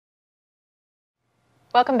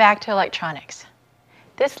Welcome back to electronics.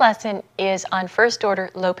 This lesson is on first-order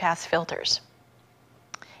low-pass filters.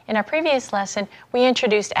 In our previous lesson, we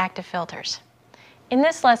introduced active filters. In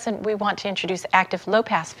this lesson, we want to introduce active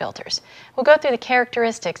low-pass filters. We'll go through the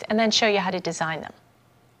characteristics and then show you how to design them.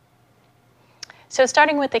 So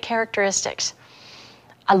starting with the characteristics,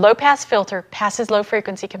 a low-pass filter passes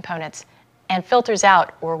low-frequency components and filters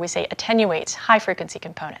out, or we say attenuates, high-frequency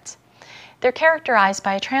components. They're characterized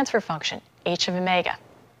by a transfer function, h of omega.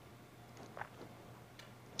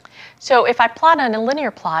 So if I plot on a linear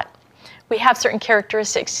plot, we have certain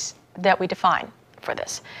characteristics that we define for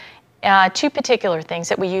this. Two particular things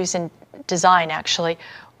that we use in design, actually.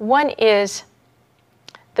 One is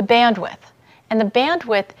the bandwidth. And the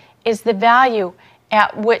bandwidth is the value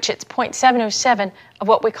at which it's 0.707 of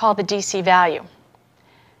what we call the DC value.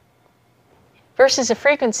 Versus a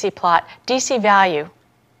frequency plot, DC value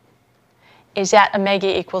is at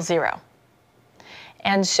omega equals 0.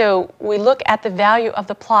 And so we look at the value of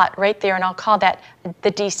the plot right there, and I'll call that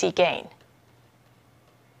the DC gain.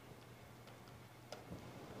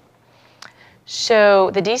 So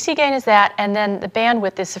the DC gain is that, and then the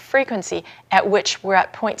bandwidth is the frequency at which we're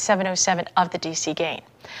at 0.707 of the DC gain.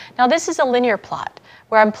 Now this is a linear plot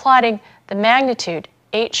where I'm plotting the magnitude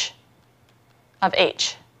h of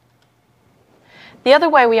h. The other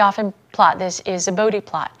way we often plot this is a Bode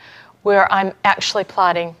plot, where I'm actually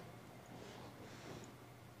plotting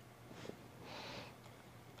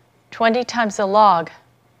 20 times the log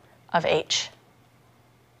of h.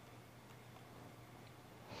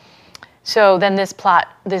 So then this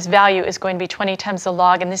value is going to be 20 times the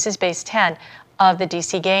log, and this is base 10 of the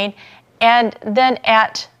DC gain. And then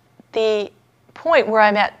at the point where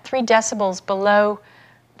I'm at 3 decibels below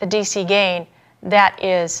the DC gain, that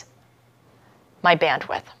is my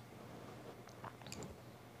bandwidth.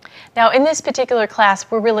 Now in this particular class,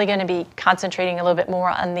 we're really going to be concentrating a little bit more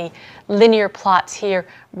on the linear plots here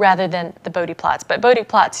rather than the Bode plots. But Bode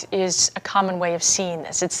plots is a common way of seeing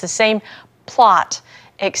this. It's the same plot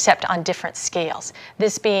except on different scales.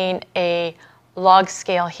 This being a log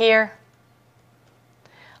scale here,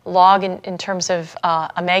 log in terms of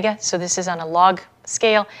omega, so this is on a log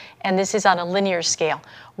scale, and this is on a linear scale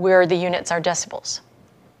where the units are decibels.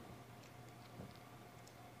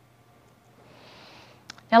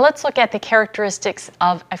 Now let's look at the characteristics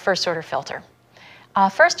of a first-order filter. A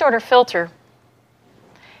first-order filter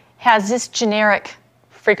has this generic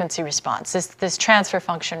frequency response, this transfer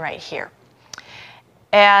function right here.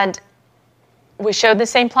 And we showed the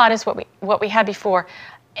same plot as what we had before.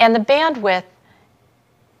 And the bandwidth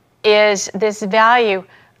is this value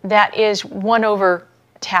that is 1 over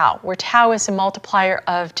tau, where tau is a multiplier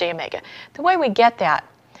of j omega. The way we get that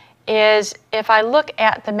is if I look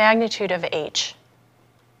at the magnitude of h,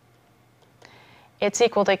 it's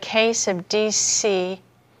equal to k sub dc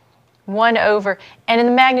 1 over, and in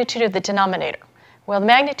the magnitude of the denominator. Well, the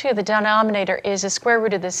magnitude of the denominator is the square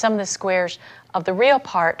root of the sum of the squares of the real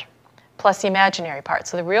part plus the imaginary part.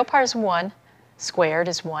 So the real part is 1, squared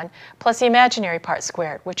is 1, plus the imaginary part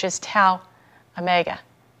squared, which is tau omega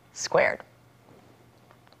squared.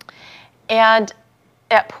 And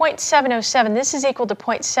at 0.707, this is equal to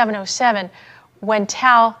 0.707 when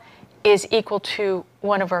tau is equal to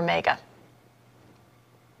 1 over omega.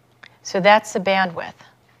 So that's the bandwidth.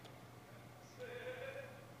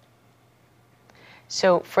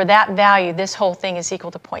 So for that value, this whole thing is equal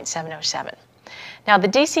to 0.707. Now the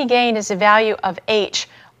DC gain is the value of h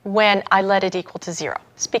when I let it equal to 0.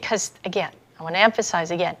 It's because, again, I want to emphasize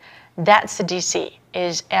again, that's the DC,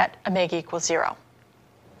 is at omega equals 0.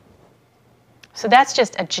 So that's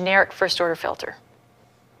just a generic first-order filter.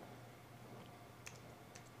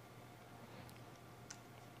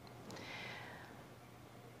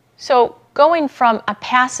 So going from a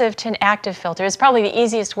passive to an active filter is probably the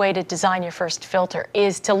easiest way to design your first filter,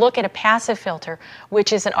 is to look at a passive filter,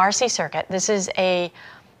 which is an RC circuit. This is a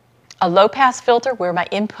low-pass filter where my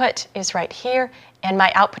input is right here and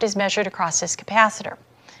my output is measured across this capacitor.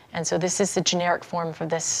 And so this is the generic form for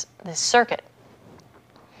this circuit.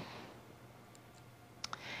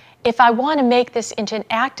 If I want to make this into an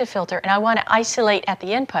active filter and I want to isolate at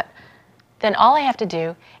the input, then all I have to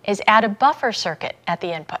do is add a buffer circuit at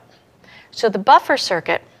the input. So the buffer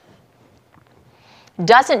circuit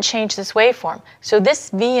doesn't change this waveform. So this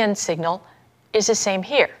VN signal is the same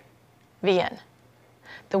here, VN.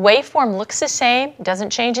 The waveform looks the same,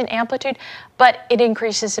 doesn't change in amplitude, but it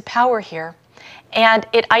increases the power here, and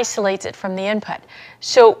it isolates it from the input.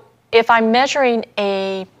 So if I'm measuring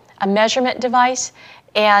a measurement device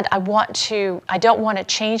and I don't want to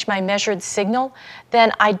change my measured signal,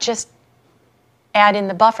 then I just add in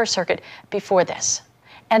the buffer circuit before this.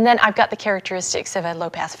 and then I've got the characteristics of a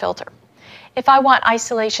low-pass filter. If I want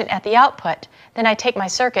isolation at the output, then I take my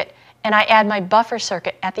circuit and I add my buffer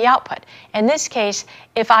circuit at the output. In this case,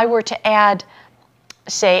 if I were to add,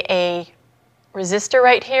 say, a resistor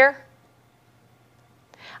right here,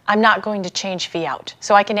 I'm not going to change V out.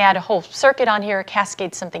 So I can add a whole circuit on here,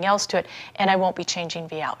 cascade something else to it, and I won't be changing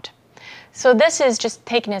V out. So this is just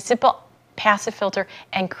taking a simple passive filter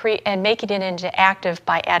and making it into active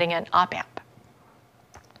by adding an op-amp.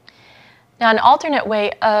 Now, an alternate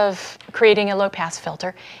way of creating a low-pass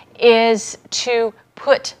filter is to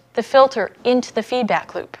put the filter into the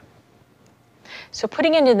feedback loop. So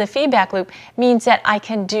putting it into the feedback loop means that I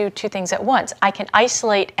can do two things at once. I can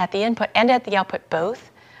isolate at the input and at the output both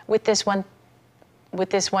with this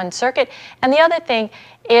one circuit. And the other thing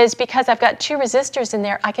is, because I've got two resistors in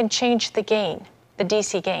there, I can change the gain, the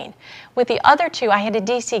DC gain. With the other two, I had a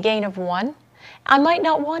DC gain of 1. I might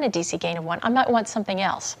not want a DC gain of 1. I might want something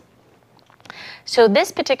else. So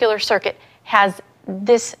this particular circuit has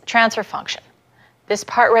this transfer function. This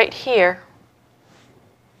part right here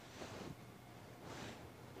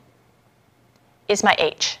is my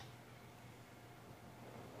H.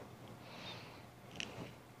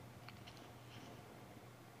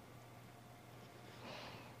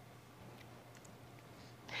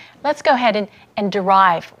 Let's go ahead and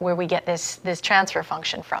derive where we get this transfer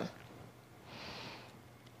function from.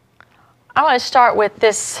 I want to start with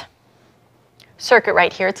this circuit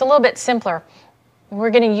right here. It's a little bit simpler. We're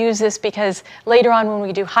going to use this because later on when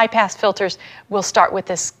we do high-pass filters, we'll start with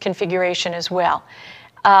this configuration as well.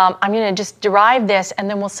 I'm going to just derive this, and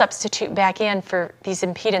then we'll substitute back in for these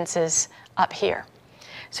impedances up here.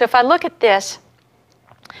 So if I look at this,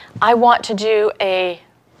 I want to do a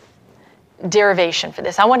derivation for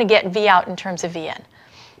this. I want to get V out in terms of Vn.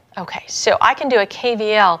 Okay, so I can do a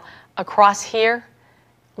KVL across here.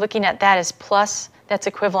 Looking at that as plus, that's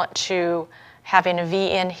equivalent to having a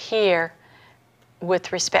V in here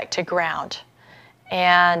with respect to ground.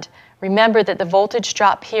 And remember that the voltage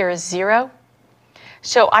drop here is 0.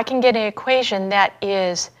 So I can get an equation that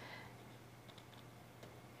is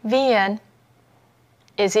Vn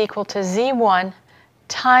is equal to Z1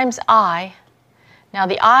 times I. Now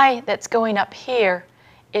the I that's going up here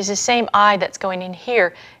is the same I that's going in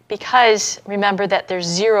here, because remember that there's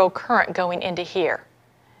 0 current going into here.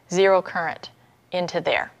 0 current into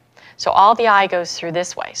there. So all the I goes through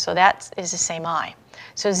this way. So that is the same I.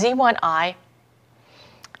 So Z1I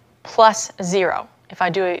plus 0. If I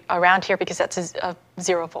do it around here, because that's a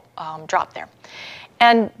 0 drop there.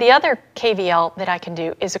 And the other KVL that I can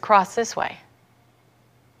do is across this way,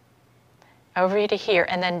 over to here,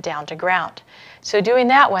 and then down to ground. So doing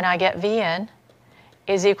that one, I get Vn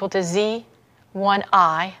is equal to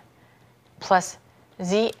Z1I plus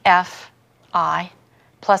ZFI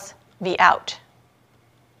plus V out.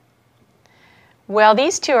 Well,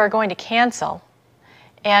 these two are going to cancel,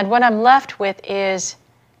 and what I'm left with is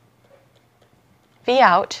V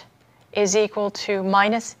out is equal to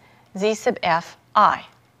minus Z sub F I.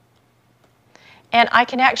 And I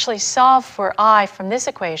can actually solve for I from this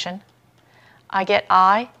equation. I get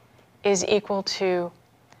I is equal to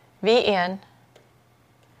Vn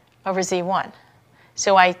over Z1.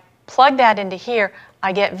 So I plug that into here,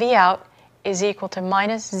 I get V out is equal to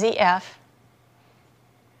minus ZF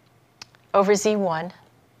over Z1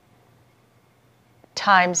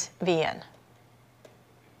 times Vn.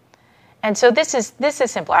 And so this is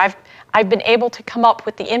simpler. I've been able to come up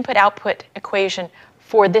with the input-output equation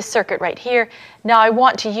for this circuit right here. Now I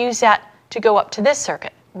want to use that to go up to this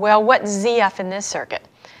circuit. Well, what's ZF in this circuit?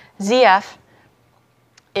 ZF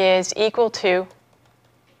is equal to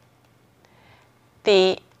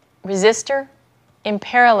the resistor in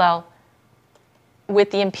parallel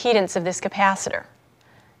with the impedance of this capacitor.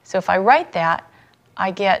 So if I write that,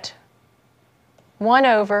 I get 1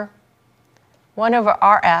 over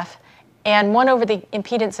RF, and 1 over the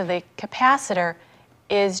impedance of the capacitor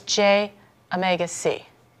is J omega C.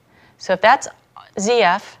 So if that's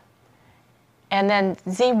ZF, and then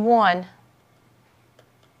Z1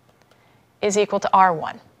 is equal to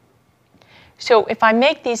R1. So if I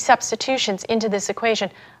make these substitutions into this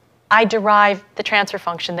equation, I derive the transfer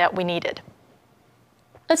function that we needed.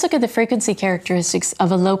 Let's look at the frequency characteristics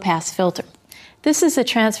of a low-pass filter. This is the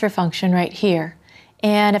transfer function right here.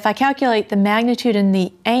 And if I calculate the magnitude and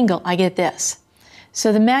the angle, I get this.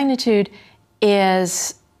 So the magnitude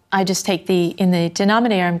is, I just take in the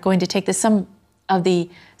denominator, I'm going to take the sum of the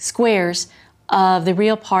squares of the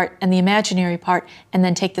real part and the imaginary part, and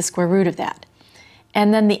then take the square root of that.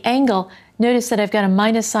 And then the angle, notice that I've got a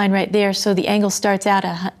minus sign right there, so the angle starts out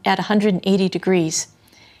at 180 degrees.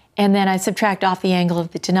 And then I subtract off the angle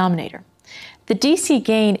of the denominator. the DC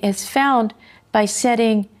gain is found by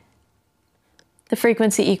setting the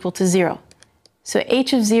frequency equal to 0. So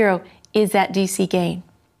h of 0 is that DC gain.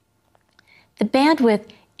 The bandwidth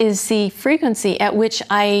is the frequency at which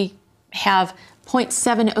I have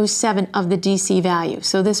 0.707 of the DC value.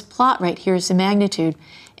 So this plot right here is the magnitude,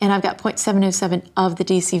 and I've got 0.707 of the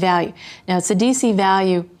DC value. Now it's the DC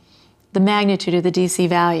value, the magnitude of the DC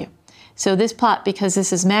value. So this plot, because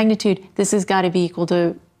this is magnitude, this has got to be equal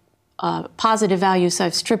to positive value, so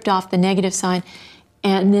I've stripped off the negative sign,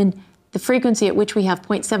 and then the frequency at which we have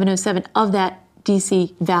 0.707 of that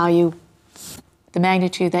DC value, the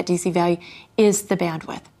magnitude of that DC value, is the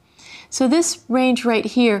bandwidth. So this range right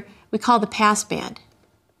here we call the pass band.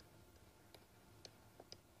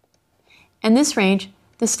 And this range,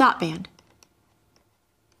 the stop band.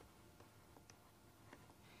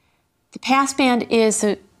 The pass band is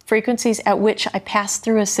the frequencies at which I pass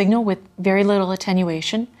through a signal with very little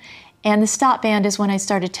attenuation, and the stop band is when I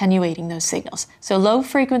start attenuating those signals. So low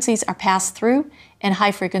frequencies are passed through and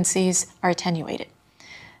high frequencies are attenuated.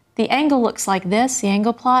 The angle looks like this, the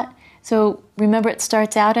angle plot. So remember, it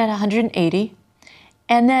starts out at 180,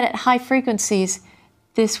 and then at high frequencies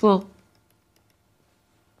this will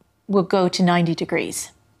go to 90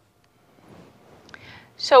 degrees.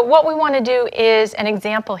 So what we want to do is an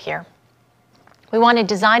example here. We want to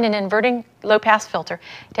design an inverting low-pass filter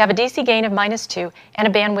to have a DC gain of -2 and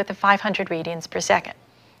a bandwidth of 500 radians per second.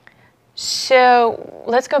 So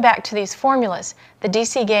let's go back to these formulas. The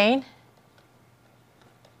DC gain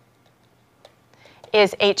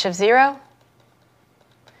is h of 0,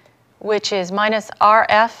 which is minus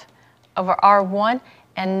RF over R1,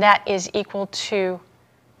 and that is equal to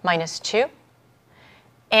 -2.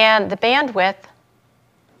 And the bandwidth,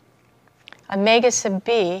 omega sub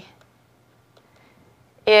b,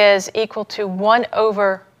 is equal to 1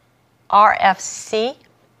 over RFC.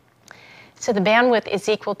 So the bandwidth is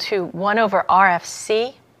equal to 1 over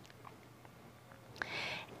RFC,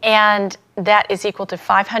 and that is equal to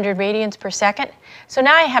 500 radians per second. So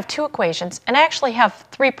now I have two equations, and I actually have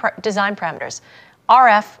three design parameters,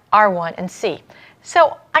 RF, R1, and C.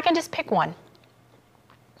 So I can just pick one.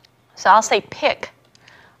 So I'll say pick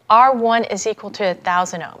R1 is equal to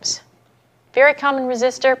 1,000 ohms. Very common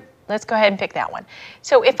resistor. Let's go ahead and pick that one.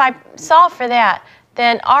 So if I solve for that,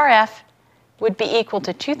 then RF would be equal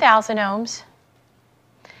to 2,000 ohms,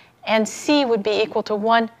 and C would be equal to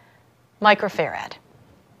 1 microfarad.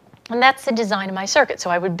 And that's the design of my circuit. So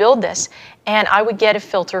I would build this, and I would get a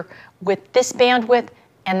filter with this bandwidth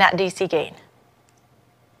and that DC gain.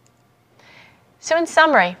 So in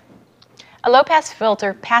summary, a low-pass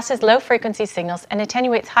filter passes low-frequency signals and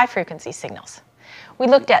attenuates high-frequency signals. We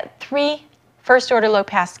looked at 3 first-order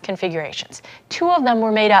low-pass configurations. 2 of them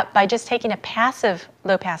were made up by just taking a passive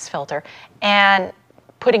low-pass filter and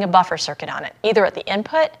putting a buffer circuit on it, either at the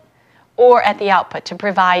input or at the output, to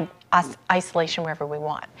provide us isolation wherever we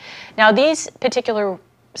want. Now these particular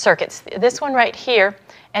circuits, this one right here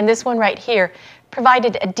and this one right here,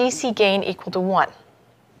 provided a DC gain equal to 1.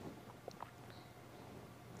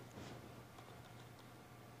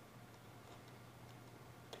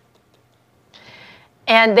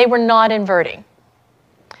 And they were not inverting.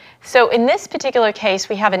 So in this particular case,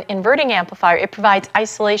 we have an inverting amplifier. It provides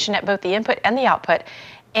isolation at both the input and the output,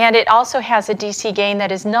 and it also has a DC gain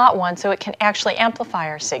that is not 1, so it can actually amplify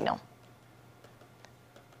our signal.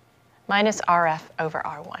 Minus RF over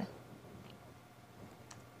R1.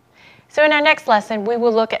 So in our next lesson, we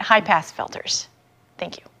will look at high-pass filters.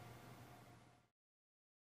 Thank you.